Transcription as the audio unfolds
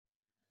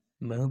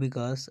मैं हूं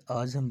विकास।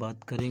 आज हम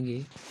बात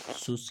करेंगे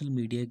सोशल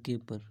मीडिया के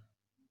ऊपर।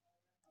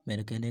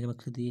 मेरा कहने का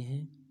मकसद ये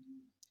है,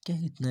 क्या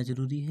इतना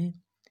ज़रूरी है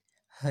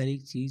हर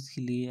एक चीज़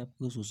के लिए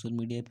आपको सोशल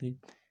मीडिया पे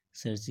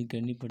सर्चिंग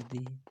करनी पड़ती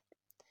है।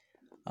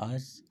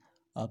 आज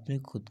आपने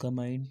खुद का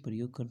माइंड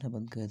प्रयोग करना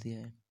बंद कर दिया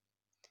है।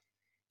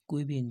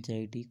 कोई भी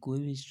एंजाइटी, कोई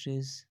भी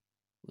स्ट्रेस,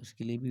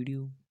 उसके लिए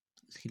वीडियो,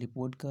 उसके लिए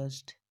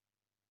पॉडकास्ट।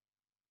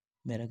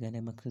 मेरा कहने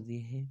का मकसद ये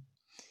है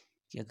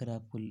कि अगर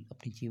आपको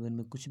अपने जीवन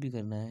में कुछ भी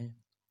करना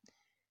है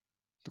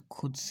तो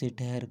खुद से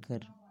ठहर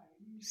कर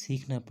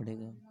सीखना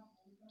पड़ेगा।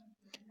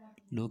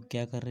 लोग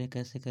क्या कर रहे हैं,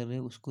 कैसे कर रहे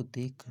हैं, उसको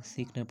देख कर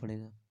सीखना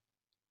पड़ेगा।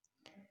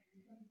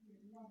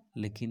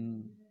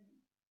 लेकिन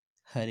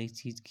हर एक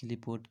चीज़ के लिए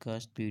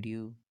पॉडकास्ट,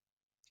 वीडियो,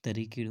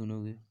 तरीके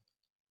ढूंढोगे,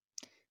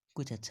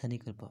 कुछ अच्छा नहीं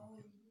कर पाओगे।